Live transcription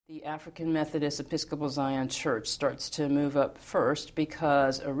The African Methodist Episcopal Zion Church starts to move up first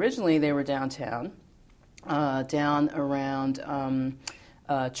because originally they were downtown, down around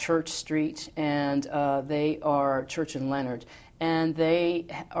Church Street, and they are Church and Leonard. And they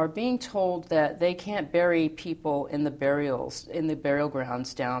are being told that they can't bury people in the burial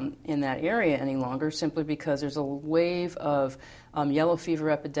grounds down in that area any longer, simply because there's a wave of yellow fever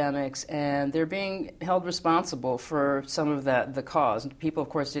epidemics, and they're being held responsible for some of the cause. People, of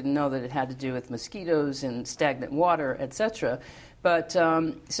course, didn't know that it had to do with mosquitoes and stagnant water, etc. But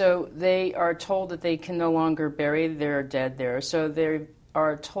so they are told that they can no longer bury their dead there. So they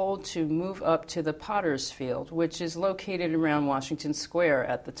are told to move up to the Potter's Field, which is located around Washington Square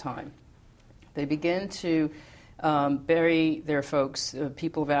at the time. They begin to bury their folks,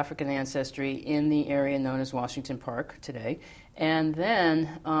 people of African ancestry, in the area known as Washington Park today. And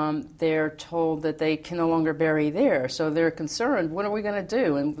then they're told that they can no longer bury there. So they're concerned, what are we going to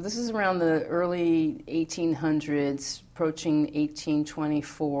do? And this is around the early 1800s, approaching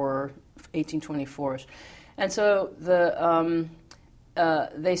 1824. And so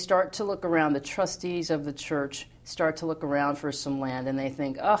they start to look around. The trustees of the church start to look around for some land, and they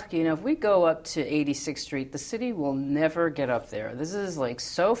think, if we go up to 86th Street, the city will never get up there. This is like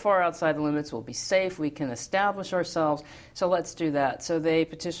so far outside the limits, we'll be safe, we can establish ourselves, so let's do that. So they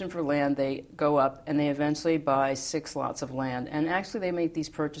petition for land, they go up, and they eventually buy 6 lots of land. And actually they make these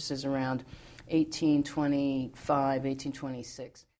purchases around 1825, 1826.